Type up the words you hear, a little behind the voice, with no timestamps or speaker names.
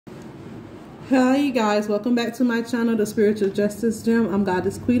Hi you guys, welcome back to my channel, The Spiritual Justice Gym. I'm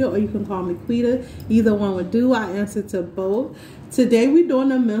Goddess Quita, or you can call me Quita. Either one would do. I answer to both. Today we're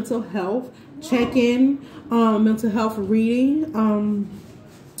doing a mental health check-in, mental health reading.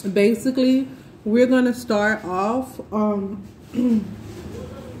 Basically, we're going to start off with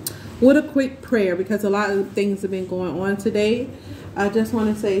a quick prayer because a lot of things have been going on today. I just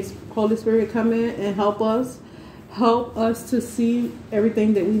want to say, Holy Spirit, come in and help us. Help us to see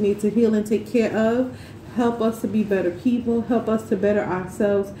everything that we need to heal and take care of. Help us to be better people. Help us to better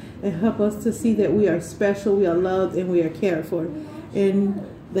ourselves. And help us to see that we are special, we are loved, and we are cared for. In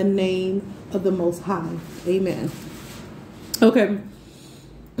the name of the Most High. Amen. Okay.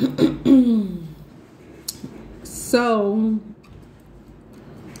 So,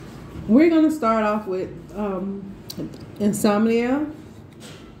 we're going to start off with insomnia.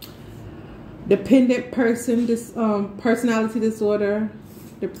 Dependent person, personality disorder,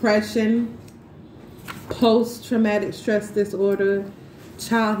 depression, post-traumatic stress disorder,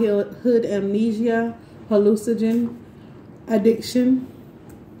 childhood amnesia, hallucinogen addiction.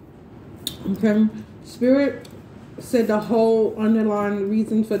 Okay. Spirit said the whole underlying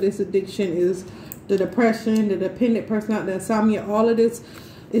reason for this addiction is the depression, the dependent personality, the insomnia. All of this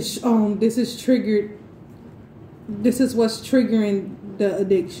is this is triggered. This is what's triggering the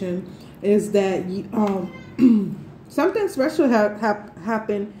addiction. Is that something special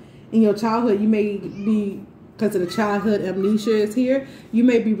happened in your childhood. You may be, because of the childhood amnesia is here, you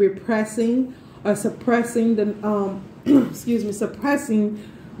may be repressing or suppressing the suppressing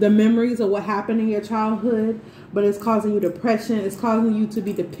the memories of what happened in your childhood, but it's causing you depression. It's causing you to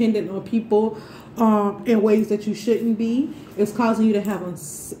be dependent on people in ways that you shouldn't be. It's causing you to have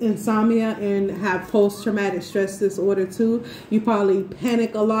insomnia and have post-traumatic stress disorder too. You probably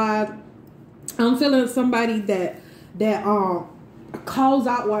panic a lot. I'm feeling somebody that calls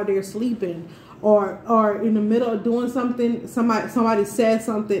out while they're sleeping, or in the middle of doing something. Somebody says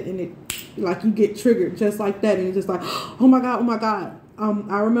something and it, like, you get triggered just like that, and you're just like, oh my god, oh my god.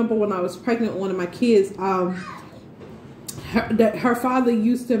 I remember when I was pregnant with one of my kids, her father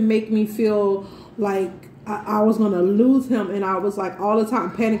used to make me feel like I was going to lose him, and I was like all the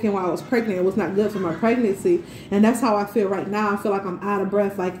time panicking while I was pregnant. It was not good for my pregnancy, and that's how I feel right now. I feel like I'm out of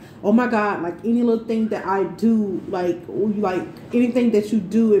breath, like, oh my god, like any little thing that I do, like anything that you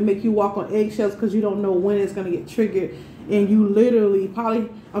do, it make you walk on eggshells because you don't know when it's going to get triggered, and you literally probably,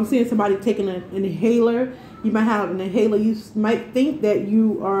 I'm seeing somebody taking an inhaler. You might have an inhaler. You might think that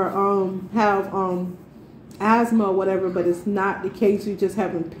you are have asthma or whatever, but it's not the case. You're just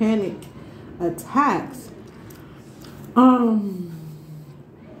having panic attacks.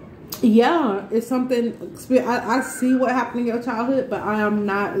 Yeah, it's something. I see what happened in your childhood, but I am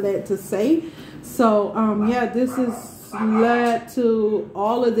not led to say. So yeah, this has led to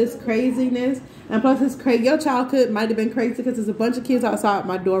all of this craziness, and plus it's crazy. Your childhood might have been crazy because there's a bunch of kids outside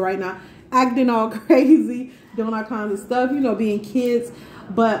my door right now acting all crazy, doing all kinds of stuff, you know, being kids.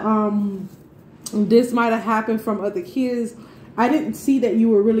 But this might have happened from other kids. I didn't see that you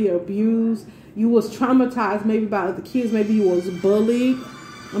were really abused. You was traumatized maybe by other kids. Maybe you was bullied.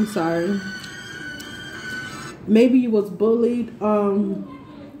 I'm sorry. Maybe you was bullied.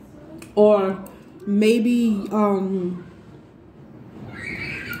 Or maybe,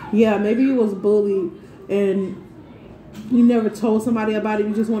 yeah, maybe you was bullied and you never told somebody about it.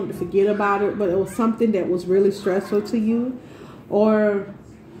 You just wanted to forget about it. But it was something that was really stressful to you. Or,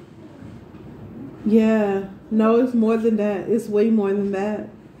 yeah. No, it's more than that. It's way more than that.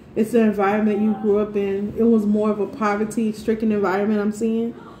 It's the environment you grew up in. It was more of a poverty-stricken environment, I'm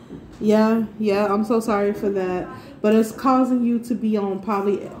seeing. Yeah, I'm so sorry for that. But it's causing you to be on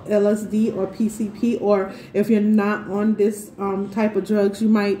probably LSD or PCP, or if you're not on this type of drugs, you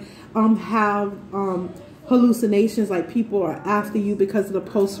might have hallucinations, like people are after you because of the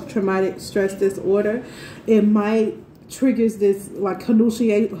post-traumatic stress disorder. It might triggers this, like,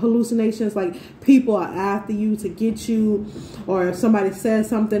 hallucinations, like people are after you to get you, or if somebody says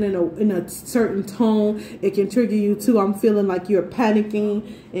something in a certain tone, it can trigger you too. I'm feeling like you're panicking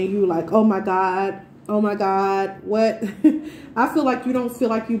and you like, oh my god, what? I feel like you don't feel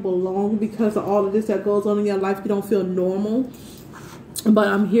like you belong because of all of this that goes on in your life. You don't feel normal, but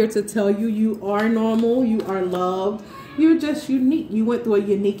I'm here to tell you, you are normal, you are loved. You're just unique. You went through a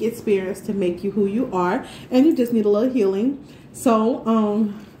unique experience to make you who you are, and you just need a little healing.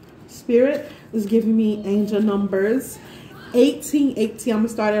 So, Spirit is giving me angel numbers 1818. I'm gonna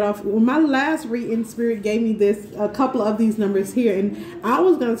start it off. When my last reading, Spirit gave me a couple of these numbers here, and I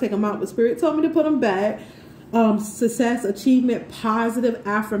was gonna take them out, but Spirit told me to put them back. Success, achievement, positive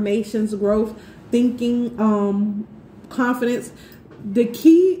affirmations, growth, thinking, confidence. The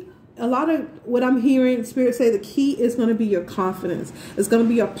key a lot of what I'm hearing Spirit say, the key is going to be your confidence. It's going to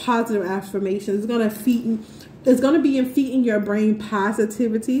be your positive affirmation. It's going to be feeding your brain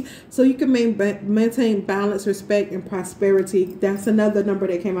positivity so you can maintain balance, respect, and prosperity. That's another number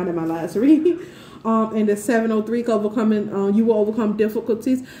that came out of my last reading. And the 703, you will overcome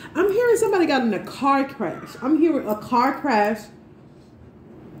difficulties. I'm hearing somebody got in a car crash. I'm hearing a car crash,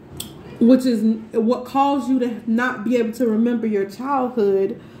 which is what caused you to not be able to remember your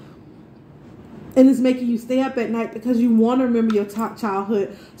childhood. And it's making you stay up at night because you want to remember your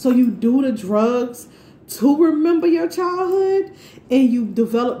childhood. So you do the drugs to remember your childhood, and you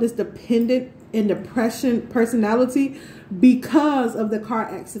develop this dependent and depression personality because of the car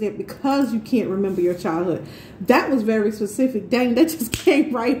accident, because you can't remember your childhood. That was very specific. Dang, that just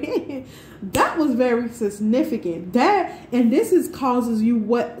came right in. That was very significant. And this causes you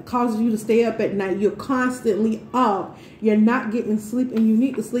to stay up at night. You're constantly up. You're not getting sleep, and you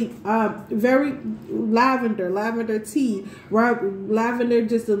need to sleep. Very lavender tea, lavender,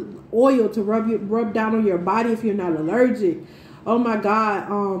 just an oil to rub down on your body if you're not allergic. Oh my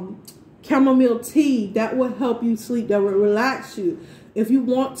God. Chamomile tea, that will help you sleep, that will relax you. If you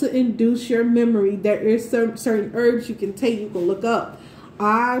want to induce your memory, there is certain herbs you can take, you can look up.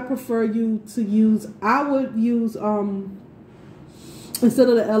 I would use, instead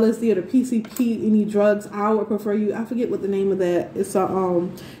of the LSD or the PCP, any drugs, I would prefer I forget what the name of that is.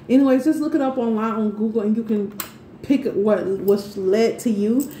 Anyways, just look it up online on Google, and you can pick what's led to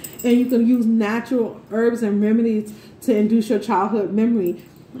you, and you can use natural herbs and remedies to induce your childhood memory.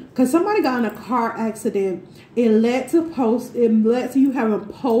 Because somebody got in a car accident, it led to you having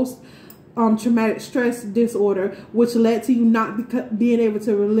post-traumatic stress disorder, which led to you not being able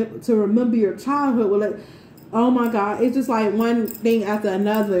to remember your childhood. Oh my God, it's just like one thing after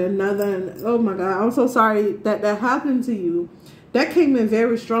another. Oh my God, I'm so sorry that happened to you. That came in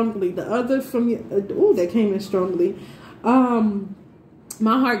very strongly. The other from you, that came in strongly. My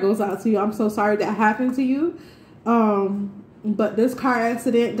heart goes out to you. I'm so sorry that happened to you. But this car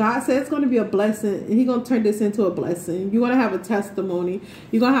accident, God said it's going to be a blessing, and He's going to turn this into a blessing. You're going to have a testimony.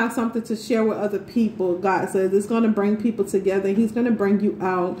 You're going to have something to share with other people. God says it's going to bring people together. He's going to bring you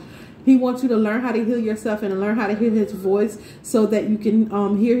out. He wants you to learn how to heal yourself and learn how to hear His voice so that you can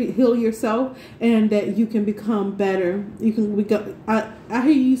heal yourself, and that you can become better. You can I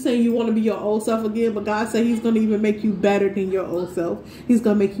hear you saying you want to be your old self again, but God said He's going to even make you better than your old self. He's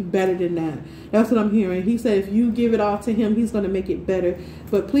going to make you better than that. That's what I'm hearing. He said if you give it all to Him, He's going to make it better.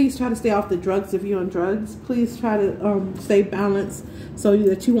 But please try to stay off the drugs if you're on drugs. Please try to stay balanced so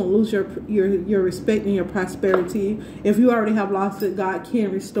that you won't lose your respect and your prosperity. If you already have lost it, God can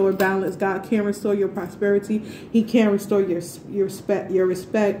restore balance. God can restore your prosperity. He can restore your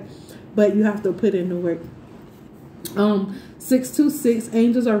respect. But you have to put in the work. 626,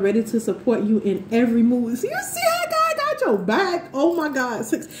 angels are ready to support you in every move. So you see how God got your back? Oh my God.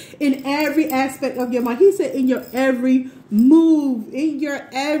 6, in every aspect of your mind. He said in your every move. In your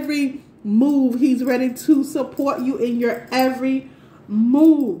every move. He's ready to support you in your every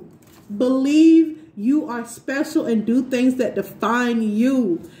move. Believe you are special and do things that define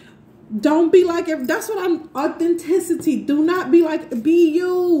you. Don't be like, that's what authenticity. Do not be like, be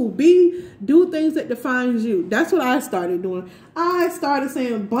you. Do things that defines you. That's what I started doing. I started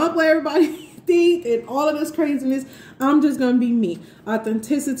saying, bump what everybody think and all of this craziness. I'm just going to be me.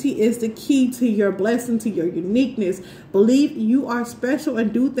 Authenticity is the key to your blessing, to your uniqueness. Believe you are special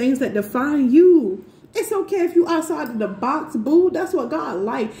and do things that define you. It's okay if you outside of the box, boo. That's what God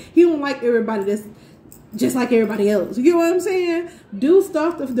like. He don't like everybody that's just like everybody else. You get what I'm saying? Do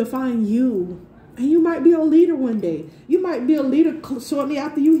stuff to define you. And you might be a leader one day. You might be a leader shortly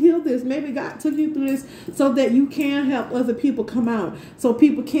after you heal this. Maybe God took you through this so that you can help other people come out. So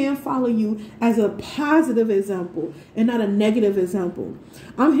people can follow you as a positive example and not a negative example.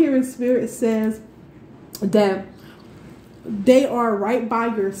 I'm hearing Spirit says that they are right by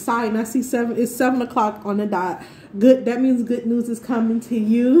your side. And I see it's 7 o'clock on the dot. Good. That means good news is coming to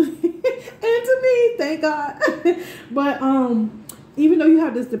you and to me. Thank God. But even though you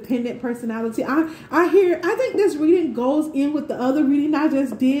have this dependent personality, I think this reading goes in with the other reading I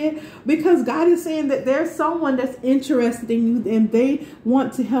just did, because God is saying that there's someone that's interested in you and they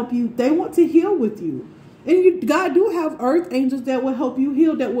want to help you. They want to heal with you. And God do have earth angels that will help you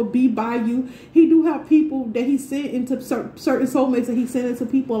heal, that will be by you. He do have people that He sent into certain soulmates that He sent into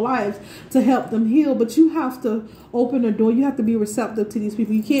people's lives to help them heal. But you have to open the door. You have to be receptive to these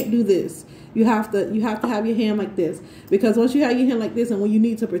people. You can't do this. You have to have your hand like this, because once you have your hand like this, and when you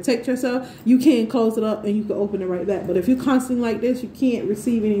need to protect yourself, you can close it up and you can open it right back. But if you're constantly like this, you can't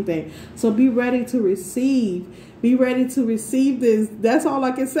receive anything. So be ready to receive. Be ready to receive this. That's all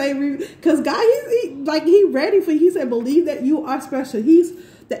I can say. Because God, he ready for you. He said, believe that you are special.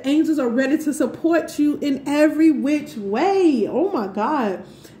 The angels are ready to support you in every which way. Oh my God.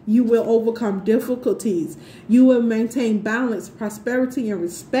 You will overcome difficulties. You will maintain balance, prosperity, and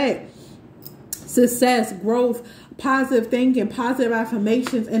respect. Success, growth, positive thinking, positive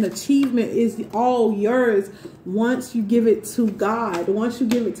affirmations, and achievement is all yours once you give it to God, once you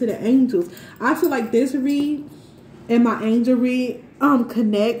give it to the angels. I feel like this read and my angel read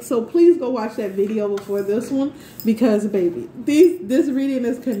connect. So please go watch that video before this one, because baby, this reading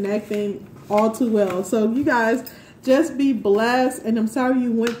is connecting all too well. So you guys just be blessed, and I'm sorry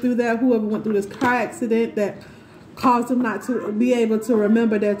you went through that. Whoever went through this car accident that caused them not to be able to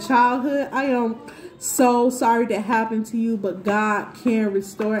remember their childhood. I am so sorry that happened to you, but God can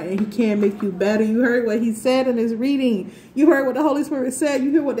restore it, and he can make you better. You heard what he said in his reading. You heard what the Holy Spirit said. You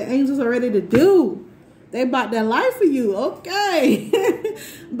hear what the angels are ready to do. They bought their life for you. Okay.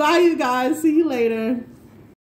 Bye, you guys. See you later.